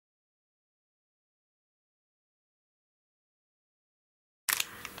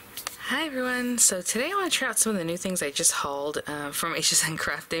Hi everyone, so today I want to try out some of the new things I just hauled from HSN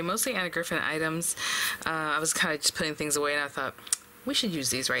Craft Day, mostly Anna Griffin items. I was kind of just putting things away and I thought, we should use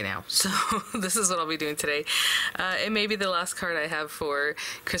these right now. So this is what I'll be doing today. It may be the last card I have for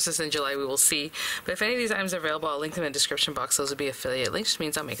Christmas in July, we will see. But if any of these items are available, I'll link them in the description box. Those will be affiliate links, which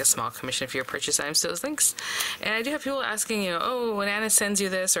means I'll make a small commission for your purchase items to those links. And I do have people asking, oh, when Anna sends you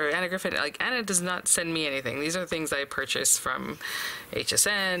this, or Anna Griffin, like Anna does not send me anything. These are things I purchase from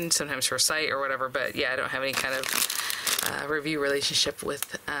HSN, sometimes for site or whatever, but yeah, I don't have any kind of review relationship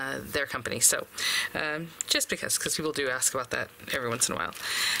with their company. So just because people do ask about that every once in a while,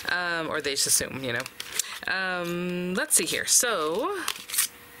 or they just assume, let's see here. So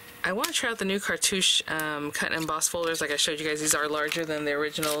I want to try out the new Cartouche cut and emboss folders. Like I showed you guys, these are larger than the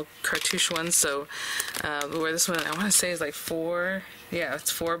original Cartouche ones. So where this one, I want to say is like 4, yeah,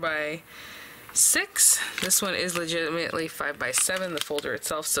 it's 4 by 6. This one is legitimately 5 by 7, the folder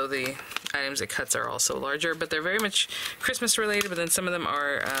itself, so the items it cuts are also larger, but they're very much Christmas related, but then some of them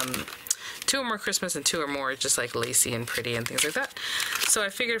are 2 or more Christmas and 2 or more just like lacy and pretty and things like that. So I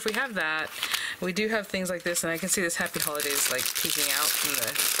figured if we have that, we do have things like this, and I can see this Happy Holidays like peeking out from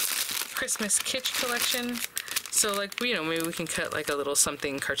the Christmas Kitsch collection. So like, maybe we can cut like a little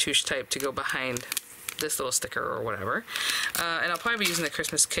something cartouche type to go behind this little sticker or whatever. And I'll probably be using the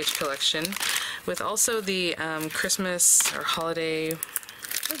Christmas Kitsch collection with also the Christmas or holiday,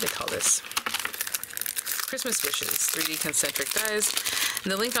 what do they call this? Christmas wishes, 3D concentric dies.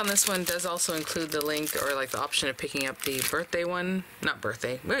 And the link on this one does also include the link or like the option of picking up the birthday one. Not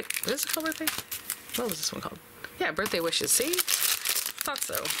birthday. Wait, what is it called, birthday? What was this one called? Yeah, birthday wishes. See? Thought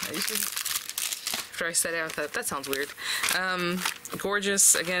so. After I said it, I thought that sounds weird.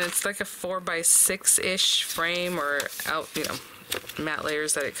 Gorgeous. Again, it's like a 4 by 6-ish frame or out, matte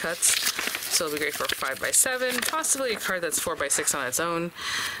layers that it cuts. So it'll be great for a 5 by 7, possibly a card that's 4 by 6 on its own.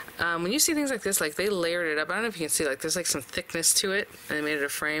 When you see things like this, like they layered it up. I don't know if you can see, like there's like some thickness to it, and they made it a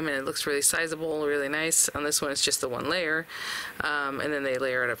frame, and it looks really sizable, really nice. On this one, it's just the one layer, and then they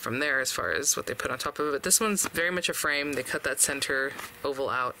layer it up from there as far as what they put on top of it. But this one's very much a frame. They cut that center oval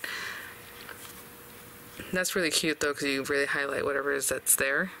out. That's really cute though, because you really highlight whatever it is that's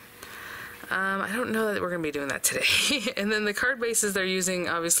there. I don't know that we're going to be doing that today. And then the card bases they're using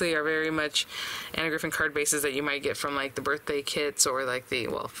obviously are very much Anna Griffin card bases that you might get from like the birthday kits or like the,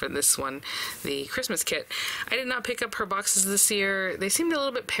 well, for this one, the Christmas kit. I did not pick up her boxes this year. They seemed a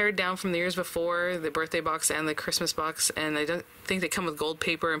little bit pared down from the years before, the birthday box and the Christmas box, and I don't think they come with gold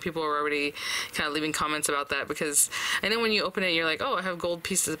paper, and people are already kind of leaving comments about that, because I know when you open it you're like, oh, I have gold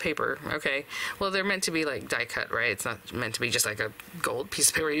pieces of paper. Okay, well, they're meant to be like die cut, right? It's not meant to be just like a gold piece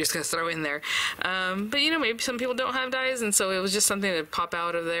of paper you're just going to throw in there. But maybe some people don't have dies, and so it was just something to pop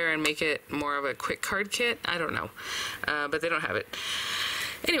out of there and make it more of a quick card kit. I don't know, but they don't have it.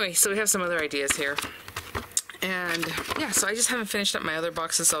 Anyway, so we have some other ideas here. And yeah, so I just haven't finished up my other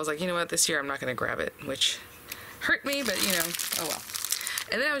boxes, so I was like, you know what, this year I'm not going to grab it, which hurt me, but oh well.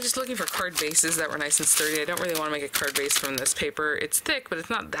 And then I was just looking for card bases that were nice and sturdy. I don't really want to make a card base from this paper. It's thick, but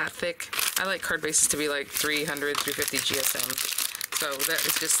it's not that thick. I like card bases to be like 300, 350 GSM. So that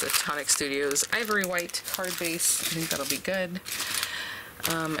is just the Tonic Studios Ivory White card base. I think that'll be good.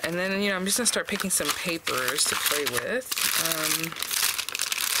 And then, I'm just going to start picking some papers to play with.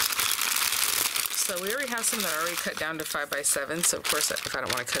 So we already have some that are already cut down to 5 by 7. So of course, if I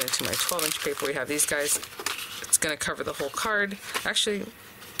don't want to cut into my 12-inch paper, we have these guys. It's going to cover the whole card. Actually,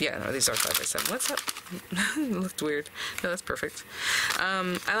 yeah, no, these are 5 by 7. What's that? It looked weird. No, that's perfect.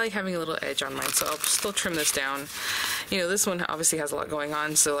 I like having a little edge on mine, so I'll still trim this down. This one obviously has a lot going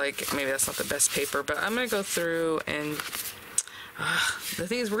on, so like maybe that's not the best paper, but I'm going to go through and the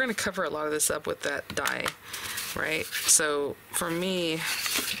thing is, we're going to cover a lot of this up with that die, right? So for me,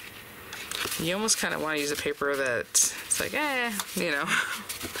 you almost kind of want to use a paper that it's like,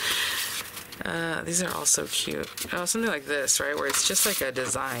 these are all so cute. Oh, something like this, right? Where it's just like a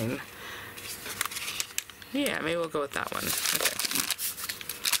design. Yeah, maybe we'll go with that one. Okay.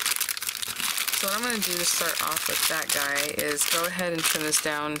 So what I'm going to do to start off with that guy is go ahead and trim this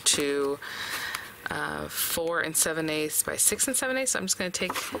down to 4 7/8 by 6 7/8. So I'm just going to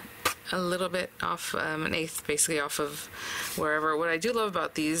take a little bit off, an eighth basically off of wherever. What I do love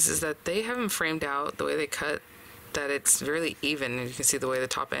about these is that they have them framed out the way they cut, that it's really even, and you can see the way the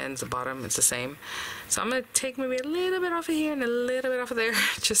top ends, the bottom, it's the same. So I'm going to take maybe a little bit off of here and a little bit off of there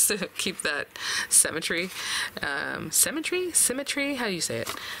just to keep that symmetry. Symmetry? How do you say it?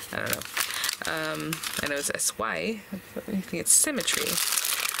 I don't know. I know it's S-Y. I think it's symmetry.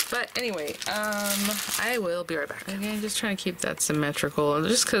 But anyway, I will be right back. Again, just trying to keep that symmetrical,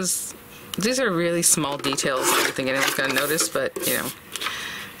 just because these are really small details I don't think anyone's going to notice, but,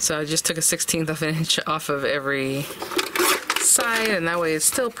 So I just took a 1/16 of an inch off of every side, and that way it's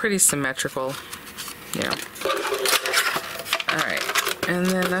still pretty symmetrical, you know. Alright, and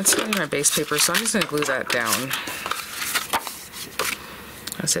then that's going to be my base paper, so I'm just going to glue that down.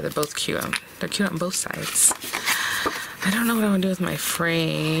 I say they're both cute. They're cute on both sides. I don't know what I want to do with my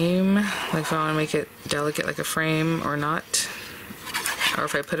frame, like if I want to make it delicate like a frame or not, or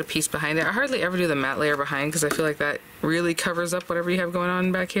if I put a piece behind it. I hardly ever do the matte layer behind because I feel like that really covers up whatever you have going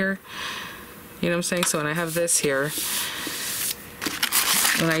on back here. You know what I'm saying? So when I have this here,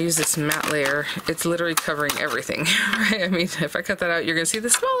 when I use this matte layer, it's literally covering everything, right? I mean, if I cut that out, you're going to see the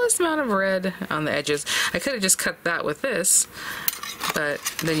smallest amount of red on the edges. I could have just cut that with this, but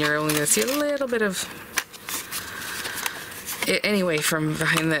then you're only going to see a little bit of it anyway from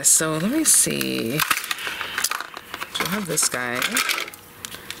behind this. So let me see. So I have this guy.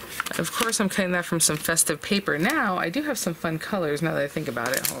 Of course, I'm cutting that from some festive paper. Now, I do have some fun colors now that I think about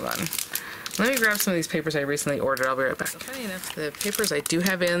it. Hold on. Let me grab some of these papers I recently ordered. I'll be right back. So funny enough, the papers I do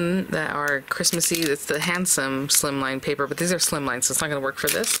have in that are Christmassy, it's the Handsome Slimline paper, but these are slimline, so it's not going to work for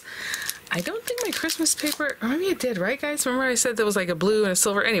this. I don't think my Christmas paper, or maybe it did, right guys? Remember I said there was like a blue and a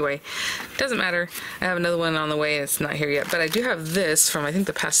silver? Anyway, doesn't matter. I have another one on the way and it's not here yet, but I do have this from, I think,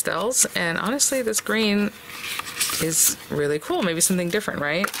 the pastels, and honestly, this green is really cool. Maybe something different,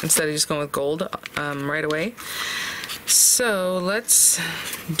 right? Instead of just going with gold right away. So let's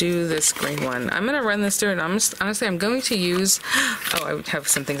do this green one. I'm going to run this through, and honestly, I'm going to use, oh, I have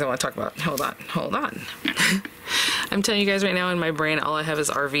some things I want to talk about. Hold on. I'm telling you guys right now, in my brain, all I have is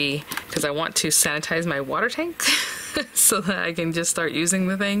RV, because I want to sanitize my water tank so that I can just start using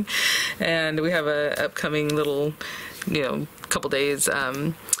the thing. And we have a upcoming little, you know, couple days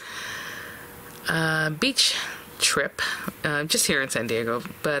beach trip, just here in San Diego,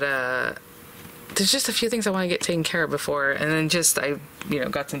 but there's just a few things I want to get taken care of before, and then just I, you know,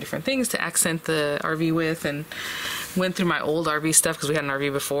 got some different things to accent the RV with, and went through my old RV stuff because we had an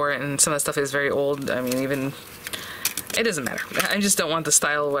RV before, and some of that stuff is very old. I mean, even it doesn't matter. I just don't want the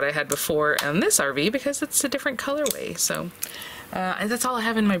style of what I had before on this RV because it's a different colorway. So and that's all I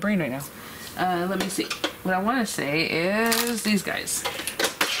have in my brain right now. Let me see. What I want to say is these guys.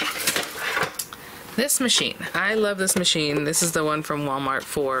 This machine. I love this machine. This is the one from Walmart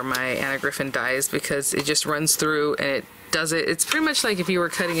for my Anna Griffin dies because it just runs through and it does it. It's pretty much like if you were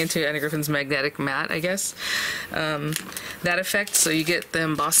cutting into Anna Griffin's magnetic mat, I guess. That effect. So you get the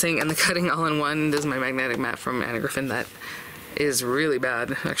embossing and the cutting all in one. This is my magnetic mat from Anna Griffin that is really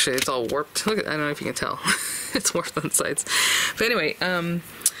bad. Actually, it's all warped. Look at, I don't know if you can tell. It's warped on the sides. But anyway,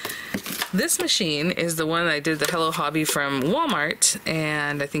 this machine is the one I did the Hello Hobby from Walmart,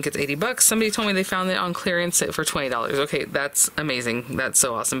 and I think it's 80 bucks. Somebody told me they found it on clearance for $20. Okay, that's amazing. That's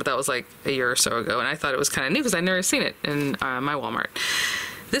so awesome. But that was like a year or so ago, and I thought it was kind of neat because I'd never seen it in my Walmart.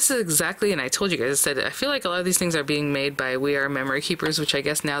 This is exactly, and I told you guys, I said, I feel like a lot of these things are being made by We Are Memory Keepers, which I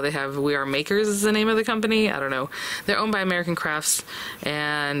guess now they have We Are Makers is the name of the company. I don't know. They're owned by American Crafts,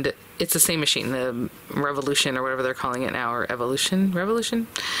 and it's the same machine, the Revolution or whatever they're calling it now, or Evolution? Revolution?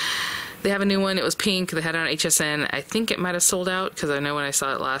 They have a new one. It was pink. They had it on HSN. I think it might have sold out because I know when I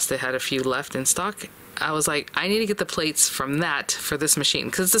saw it last, they had a few left in stock. I was like, I need to get the plates from that for this machine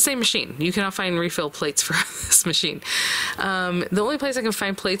because it's the same machine. You cannot find refill plates for this machine. The only place I can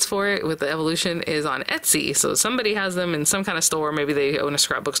find plates for it with the Evolution is on Etsy. So somebody has them in some kind of store. Maybe they own a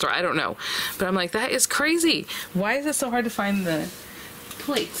scrapbook store. I don't know. But I'm like, that is crazy. Why is it so hard to find the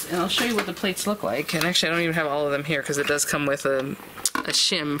plates? And I'll show you what the plates look like. And actually, I don't even have all of them here because it does come with a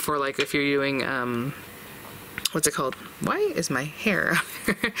shim for like if you're doing what's it called? Why is my hair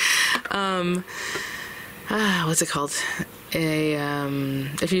what's it called?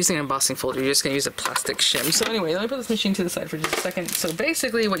 If you're using an embossing folder, you're just going to use a plastic shim. So anyway, let me put this machine to the side for just a second. So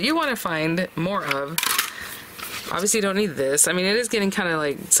basically what you want to find more of, obviously you don't need this. I mean, it is getting kind of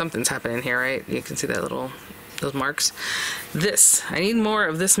like something's happening here, right? You can see that those marks. This, I need more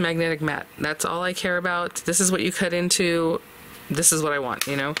of this magnetic mat. That's all I care about. This is what you cut into. This is what I want,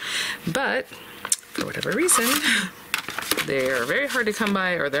 you know? But for whatever reason, they are very hard to come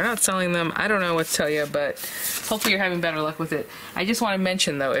by, or they're not selling them. I don't know what to tell you, but hopefully you're having better luck with it. I just want to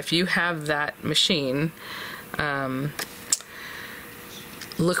mention, though, if you have that machine,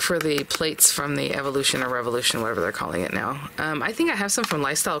 look for the plates from the Evolution or Revolution, whatever they're calling it now. I think I have some from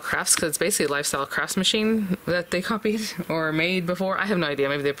Lifestyle Crafts because it's basically a Lifestyle Crafts machine that they copied or made before. I have no idea.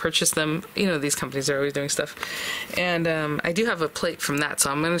 Maybe they purchased them. You know, these companies are always doing stuff. And I do have a plate from that, so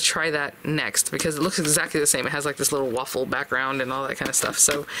I'm going to try that next because it looks exactly the same. It has like this little waffle background and all that kind of stuff.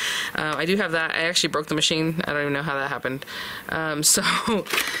 So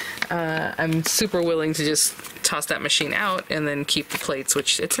I'm super willing to just toss that machine out and then keep the plates,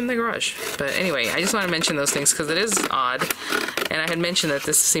 which it's in the garage. But anyway, I just want to mention those things because it is odd. And I had mentioned that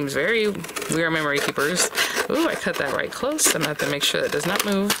this seems very, we are memory keepers. Ooh, I cut that right close. I'm going to have to make sure that does not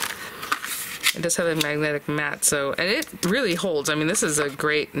move. It does have a magnetic mat, so, and it really holds. I mean, this is a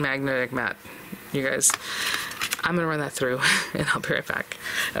great magnetic mat, you guys. I'm going to run that through and I'll be right back.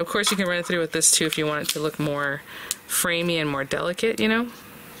 Of course, you can run it through with this too if you want it to look more framey and more delicate, you know.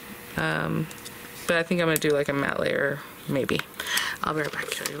 But I think I'm going to do like a matte layer, maybe. I'll be right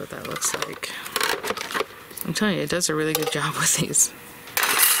back, show you what that looks like. I'm telling you, it does a really good job with these.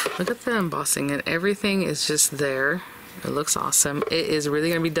 Look at the embossing, and everything is just there. It looks awesome. It is really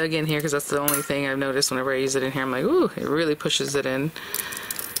going to be dug in here because that's the only thing I've noticed whenever I use it in here. I'm like, ooh, it really pushes it in.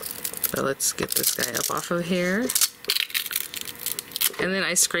 So let's get this guy up off of here. And then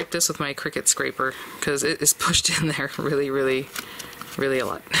I scrape this with my Cricut scraper because it is pushed in there really, really, really a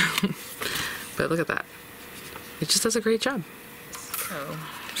lot. But look at that. It just does a great job.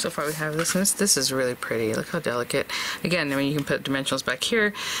 So far we have this, and this is really pretty. Look how delicate. Again, I mean, you can put dimensionals back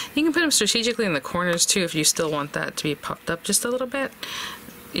here. You can put them strategically in the corners too if you still want that to be popped up just a little bit.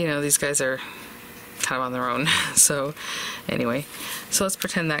 You know, these guys are kind of on their own. So anyway, so let's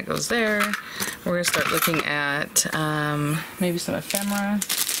pretend that goes there. We're going to start looking at maybe some ephemera.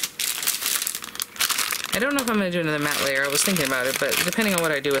 I don't know if I'm going to do another matte layer. I was thinking about it, but depending on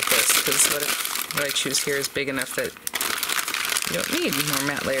what I do with this, because what I choose here is big enough that you don't need more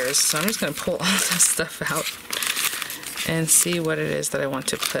matte layers. So I'm just going to pull all this stuff out and see what it is that I want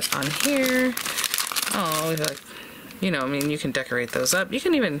to put on here. Oh, you know, I mean, you can decorate those up. You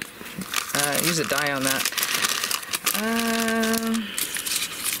can even use a die on that.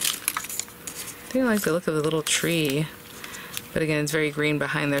 I think I like the look of the little tree, but again, it's very green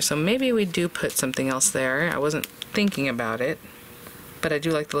behind there, so maybe we do put something else there. I wasn't thinking about it, but I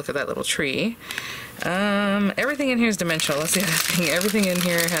do like the look of that little tree. Everything in here is dimensional. That's the other thing. Everything in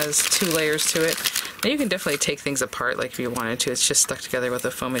here has 2 layers to it. Now you can definitely take things apart like if you wanted to. It's just stuck together with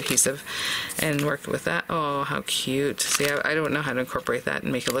a foam adhesive and worked with that. Oh, how cute. See, I don't know how to incorporate that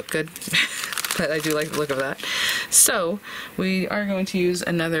and make it look good, but I do like the look of that. So we are going to use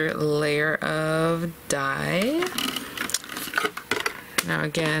another layer of dye. Now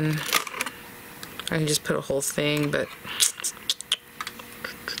again, I can just put a whole thing, but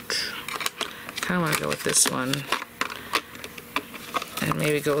I want to go with this one and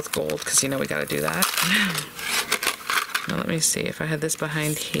maybe go with gold because you know we got to do that. Now let me see if I had this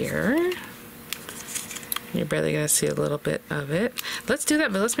behind here. You're barely going to see a little bit of it. Let's do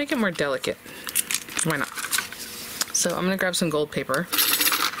that, but let's make it more delicate. Why not? So I'm going to grab some gold paper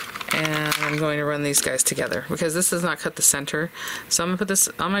and I'm going to run these guys together because this does not cut the center. So I'm going to put this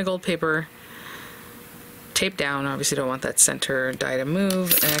on my gold paper, tape down. Obviously don't want that center die to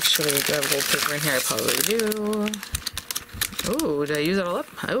move. And actually, do I have gold paper in here? I probably do. Ooh, did I use it all up?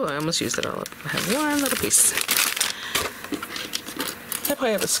 Oh, I almost used it all up. I have one little piece. I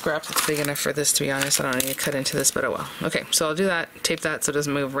probably have a scrap that's big enough for this, to be honest. I don't need to cut into this, but oh well. Okay, so I'll do that, tape that so it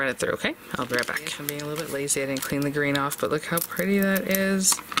doesn't move, run it through, okay? I'll be right back. I'm being a little bit lazy. I didn't clean the green off, but look how pretty that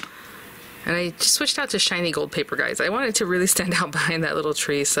is. And I just switched out to shiny gold paper, guys. I wanted to really stand out behind that little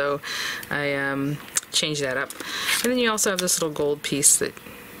tree, so I changed that up. And then you also have this little gold piece that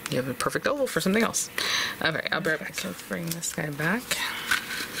you have a perfect oval for something else. Okay, I'll be right back. So let's bring this guy back.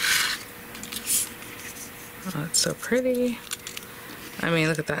 Oh, it's so pretty. I mean,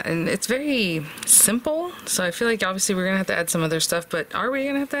 look at that. And it's very simple, so I feel like obviously we're going to have to add some other stuff, but are we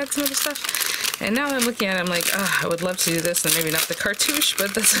going to have to add some other stuff? And now that I'm looking at it, I'm like, I would love to do this, and maybe not the cartouche,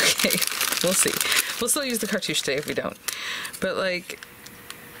 but that's okay. We'll see. We'll still use the cartouche today if we don't. But, like,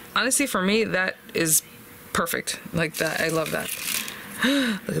 honestly, for me, that is perfect. Like, that. I love that.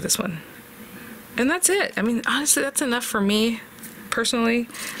 Look at this one. And that's it. I mean, honestly, that's enough for me, personally.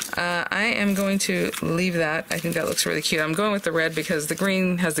 I am going to leave that. I think that looks really cute. I'm going with the red because the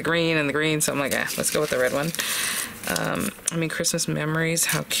green has the green and the green, so I'm like, let's go with the red one. I mean, Christmas memories,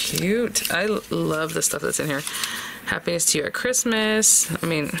 how cute. I love the stuff that's in here. Happiness to you at Christmas. I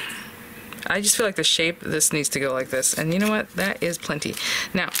mean, I just feel like the shape, this needs to go like this. And you know what? That is plenty.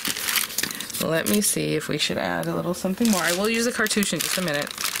 Now, let me see if we should add a little something more. I will use a cartouche in just a minute,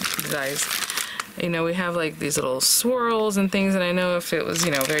 guys. You know, we have like these little swirls and things, and I know if it was,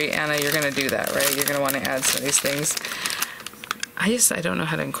 you know, very Anna, you're going to do that, right? You're going to want to add some of these things. I don't know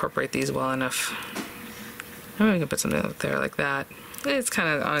how to incorporate these well enough. Maybe we can put something up there like that. It's kind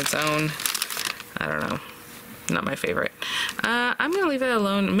of on its own. I don't know. Not my favorite. I'm going to leave it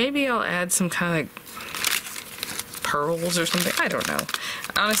alone. Maybe I'll add some kind of like pearls or something. I don't know.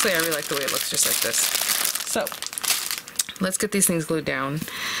 Honestly, I really like the way it looks just like this. So, let's get these things glued down.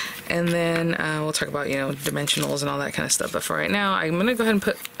 And then we'll talk about, you know, dimensionals and all that kind of stuff. But for right now, I'm going to go ahead and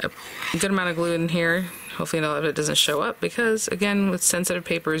put a good amount of glue in here. Hopefully all of it doesn't show up because, again, with sensitive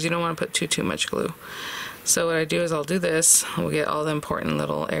papers, you don't want to put too much glue. So what I do is I'll do this. We'll get all the important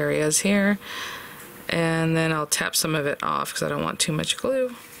little areas here. And then I'll tap some of it off because I don't want too much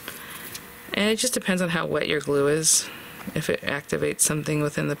glue. And it just depends on how wet your glue is, if it activates something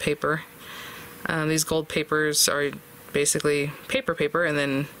within the paper. These gold papers are basically paper, and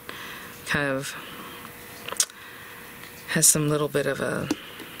then kind of has some little bit of a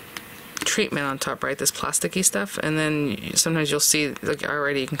treatment on top, right? This plasticky stuff. And then sometimes you'll see, like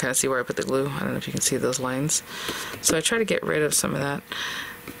already you can kind of see where I put the glue. I don't know if you can see those lines. So I try to get rid of some of that.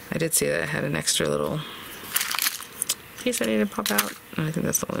 I did see that I had an extra little piece I need to pop out. And I think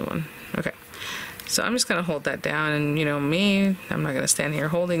that's the only one. Okay. So I'm just going to hold that down, and you know me, I'm not going to stand here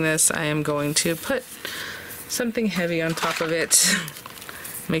holding this. I am going to put something heavy on top of it.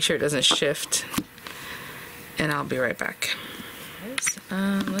 Make sure it doesn't shift. And I'll be right back.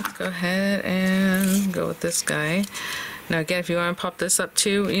 Let's go ahead and go with this guy. Now again, if you want to pop this up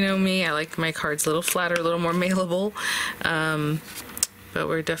too, you know me, I like my cards a little flatter, a little more mailable. But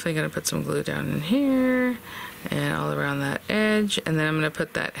we're definitely going to put some glue down in here and all around that edge. And then I'm going to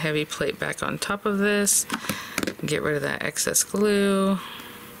put that heavy plate back on top of this. Get rid of that excess glue.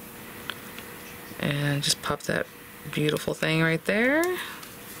 And just pop that beautiful thing right there.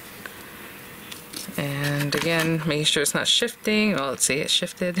 And again, making sure it's not shifting. Oh, let's see, it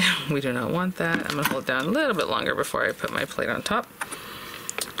shifted. We do not want that. I'm going to hold it down a little bit longer before I put my plate on top.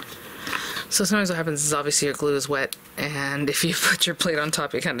 So sometimes what happens is obviously your glue is wet, and if you put your plate on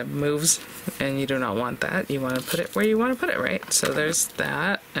top, it kind of moves, and you do not want that. You want to put it where you want to put it, right? So there's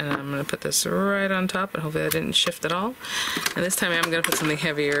that, and I'm going to put this right on top, and hopefully that didn't shift at all. And this time I'm going to put something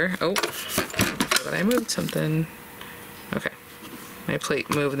heavier. Oh, but I moved something. Okay. My plate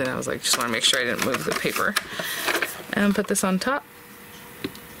moved, and I was like, just want to make sure I didn't move the paper. And put this on top.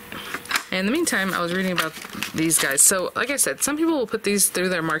 And in the meantime, I was reading about these guys. So, like I said, some people will put these through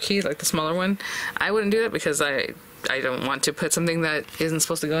their marquee, like the smaller one. I wouldn't do that because I don't want to put something that isn't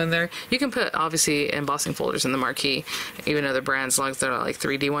supposed to go in there. You can put, obviously, embossing folders in the marquee, even other brands, as long as they're not like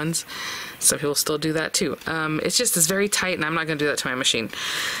 3D ones. Some people still do that too. It's very tight, and I'm not going to do that to my machine.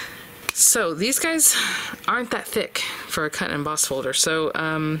 So these guys aren't that thick for a cut and emboss folder. So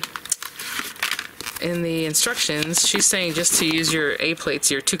in the instructions, she's saying just to use your A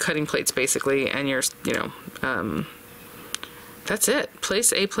plates, your 2 cutting plates basically, and your, you know, that's it.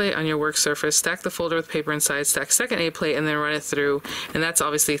 Place A plate on your work surface, stack the folder with paper inside, stack second A plate, and then run it through, and that's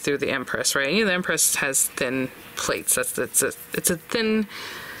obviously through the Empress, right? You know, the Empress has thin plates. It's a thin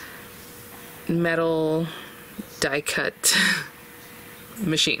metal die cut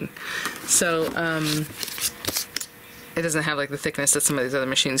machine. So it doesn't have like the thickness that some of these other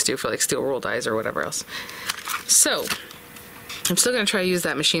machines do for like steel roll dies or whatever else. So I'm still going to try to use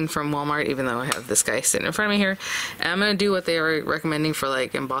that machine from Walmart, even though I have this guy sitting in front of me here. And I'm going to do what they are recommending for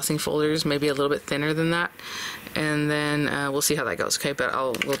like embossing folders, maybe a little bit thinner than that. And then we'll see how that goes, okay? But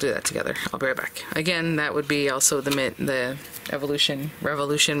we'll do that together. I'll be right back. Again, that would be also the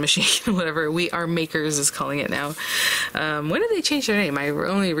Revolution machine, whatever We Are Makers is calling it now. When did they change their name? I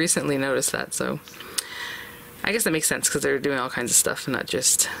only recently noticed that, so I guess that makes sense because they're doing all kinds of stuff, not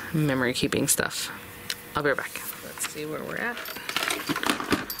just memory keeping stuff. I'll be right back. Let's see where we're at.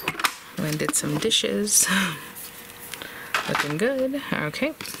 When did some dishes. Looking good. Okay.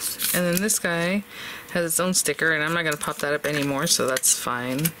 And then this guy has its own sticker, and I'm not going to pop that up anymore, so that's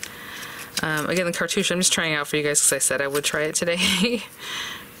fine. Again, the Cartouche, I'm just trying out for you guys because I said I would try it today.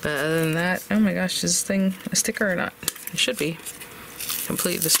 But other than that, oh my gosh, is this thing a sticker or not? It should be.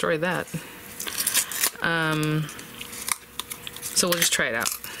 Completely destroyed that. So we'll just try it out,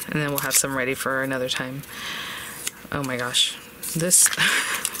 and then we'll have some ready for another time. Oh my gosh. This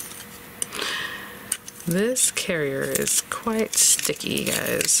carrier is quite sticky,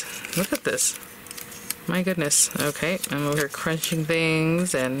 guys. Look at this. My goodness. Okay, I'm over here crunching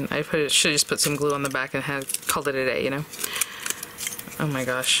things, and I should just put some glue on the back and called it a day, you know? Oh my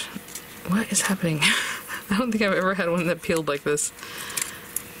gosh. What is happening? I don't think I've ever had one that peeled like this.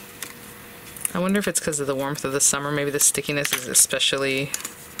 I wonder if it's because of the warmth of the summer. Maybe the stickiness is especially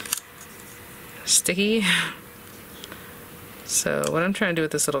sticky. So what I'm trying to do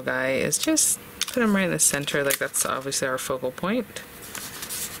with this little guy is just put him right in the center, like that's obviously our focal point.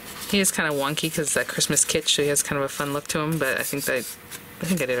 He is kind of wonky because it's that Christmas kitsch, so he has kind of a fun look to him, but I think I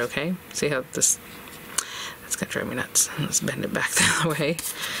did okay. See how that's gonna drive me nuts. Let's bend it back the other way.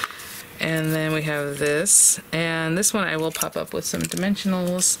 And then we have this, and this one I will pop up with some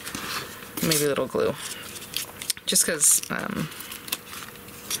dimensionals, maybe a little glue, just because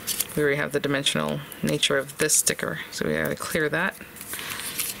we already have the dimensional nature of this sticker, so we gotta clear that.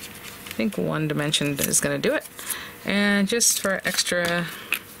 I think one dimension is gonna do it. And just for extra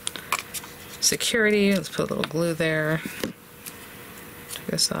security, let's put a little glue there. Take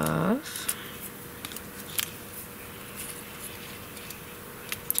this off.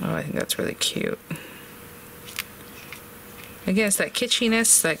 Oh, I think that's really cute. Again, it's that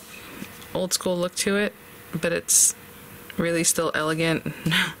kitschiness, that old school look to it, but it's really still elegant.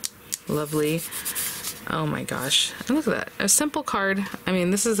 Lovely. Oh my gosh. And look at that. A simple card. I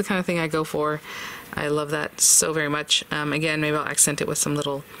mean, this is the kind of thing I go for. I love that so very much. Again, maybe I'll accent it with some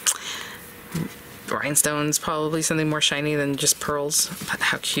little rhinestones, probably something more shiny than just pearls. But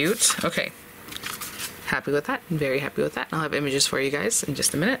how cute. Okay. Happy with that. Very happy with that. I'll have images for you guys in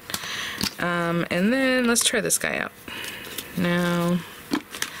just a minute. And then let's try this guy out. Now,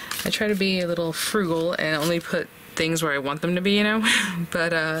 I try to be a little frugal and only put things where I want them to be, you know,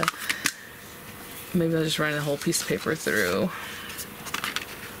 but maybe I'll just run a whole piece of paper through,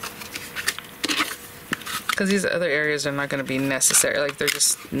 because these other areas are not going to be necessary, like they're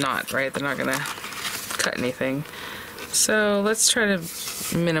just not, right? They're not going to cut anything. So let's try to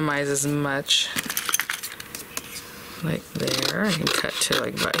minimize as much, like there. I can cut to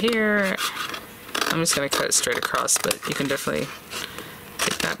like about here. I'm just going to cut it straight across, but you can definitely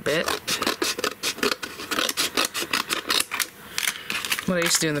take that bit. What I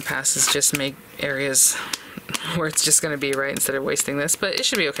used to do in the past is just make areas where it's just going to be, right, instead of wasting this, but it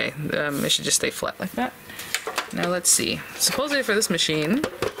should be okay. It should just stay flat like that. Now let's see. Supposedly for this machine,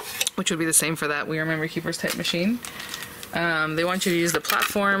 which would be the same for that We Are Memory Keepers type machine, they want you to use the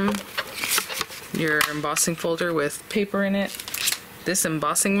platform, your embossing folder with paper in it, this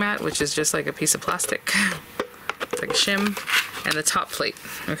embossing mat, which is just like a piece of plastic, it's like a shim, and the top plate,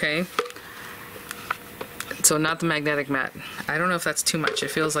 okay? So not the magnetic mat. I don't know if that's too much. It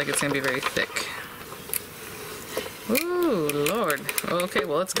feels like it's going to be very thick. Ooh, Lord. Okay,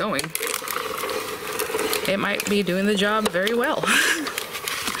 well, it's going. It might be doing the job very well.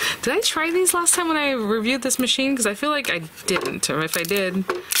 Did I try these last time when I reviewed this machine? Because I feel like I didn't. Or if I did,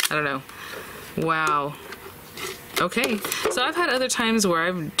 I don't know. Wow. Okay, so I've had other times where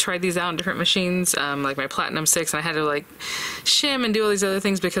I've tried these out on different machines, like my Platinum 6, and I had to like shim and do all these other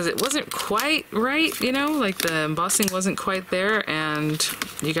things because it wasn't quite right, you know, like the embossing wasn't quite there. And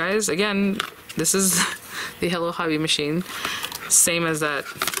you guys, again, this is the Hello Hobby machine, same as that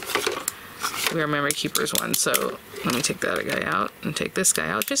We Are Memory Keepers one. So let me take that guy out and take this guy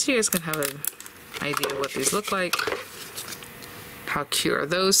out, just so you guys can have an idea of what these look like. How cute are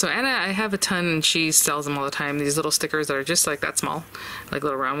those? So Anna, I have a ton, and she sells them all the time. These little stickers that are just like that small, like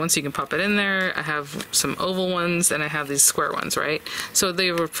little round ones, so you can pop it in there. I have some oval ones, and I have these square ones, right? So they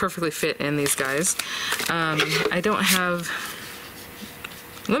will perfectly fit in these guys. I don't have...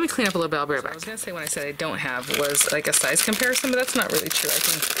 Let me clean up a little bit, I'll be right back. I was going to say when I said I don't have was like a size comparison, but that's not really true. I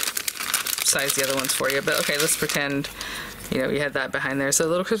can size the other ones for you. But okay, let's pretend, you know, you had that behind there. So the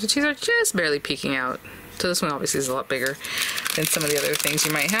little Christmas trees are just barely peeking out. So this one obviously is a lot bigger than some of the other things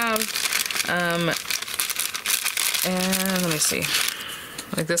you might have. And let me see.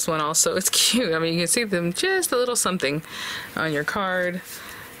 Like this one also, it's cute. I mean, you can see them just a little something on your card,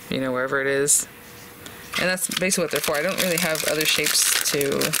 you know, wherever it is. And that's basically what they're for. I don't really have other shapes to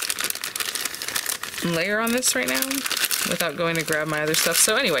layer on this right now without going to grab my other stuff.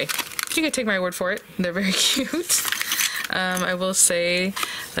 So anyway, you can take my word for it. They're very cute. I will say,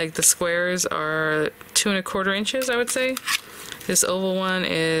 like, the squares are 2 1/4 inches, I would say. This oval one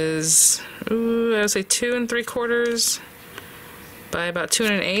is, I would say 2 3/4 by about 2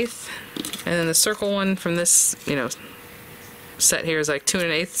 1/8. And then the circle one from this, you know, set here is like 2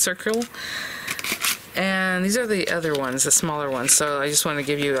 1/8 circle. And these are the other ones, the smaller ones. So I just want to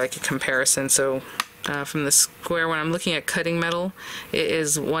give you like a comparison. So from the square one, I'm looking at cutting metal. It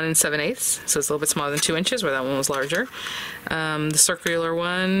is 1 7/8, so it's a little bit smaller than 2 inches, where that one was larger. The circular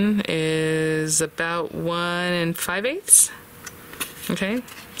one is about 1 5/8. Okay,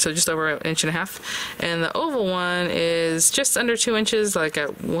 so just over 1.5 inches. And the oval one is just under 2 inches, like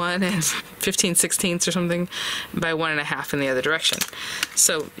at 1 15/16 or something, by 1.5 in the other direction.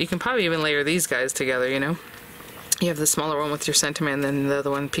 So you can probably even layer these guys together, you know. You have the smaller one with your sentiment, and then the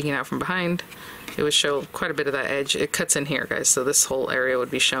other one peeking out from behind. It would show quite a bit of that edge. It cuts in here, guys, so this whole area would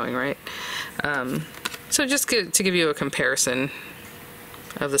be showing, right? So just to give you a comparison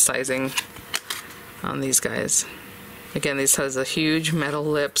of the sizing on these guys. Again, this has a huge metal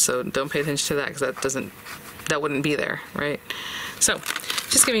lip, so don't pay attention to that, because that wouldn't be there, right? So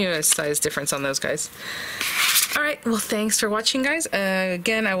just giving you a size difference on those guys. Alright, well thanks for watching, guys.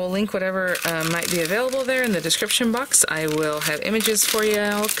 Again, I will link whatever might be available there in the description box. I will have images for you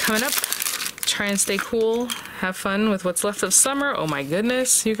all coming up. Try and stay cool. Have fun with what's left of summer. Oh my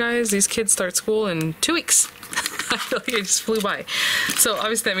goodness, you guys, these kids start school in 2 weeks. I feel like it just flew by. So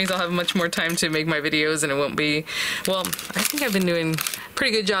obviously that means I'll have much more time to make my videos, and it won't be, well, I think I've been doing a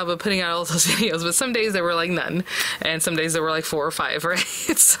pretty good job of putting out all those videos, but some days there were like none, and some days there were like 4 or 5, right?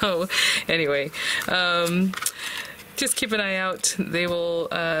 So anyway, just keep an eye out. They will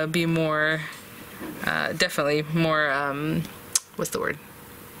be more, definitely more, what's the word?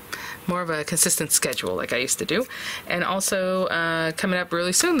 More of a consistent schedule like I used to do. And also coming up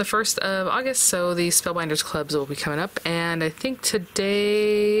really soon, the 1st of August, so the Spellbinders Clubs will be coming up, and I think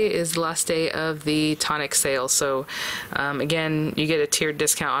today is the last day of the tonic sale. So again, you get a tiered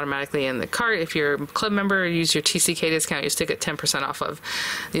discount automatically in the cart. If you're a club member, use your TCK discount, you still get 10% off of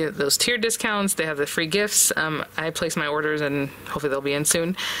those tiered discounts. They have the free gifts. I place my orders and hopefully they'll be in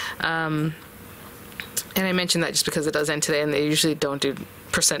soon. And I mentioned that just because it does end today, and they usually don't do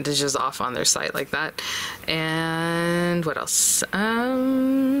percentages off on their site like that. And what else?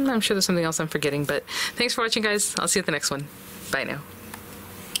 I'm sure there's something else I'm forgetting, but thanks for watching, guys. I'll see you at the next one. Bye now.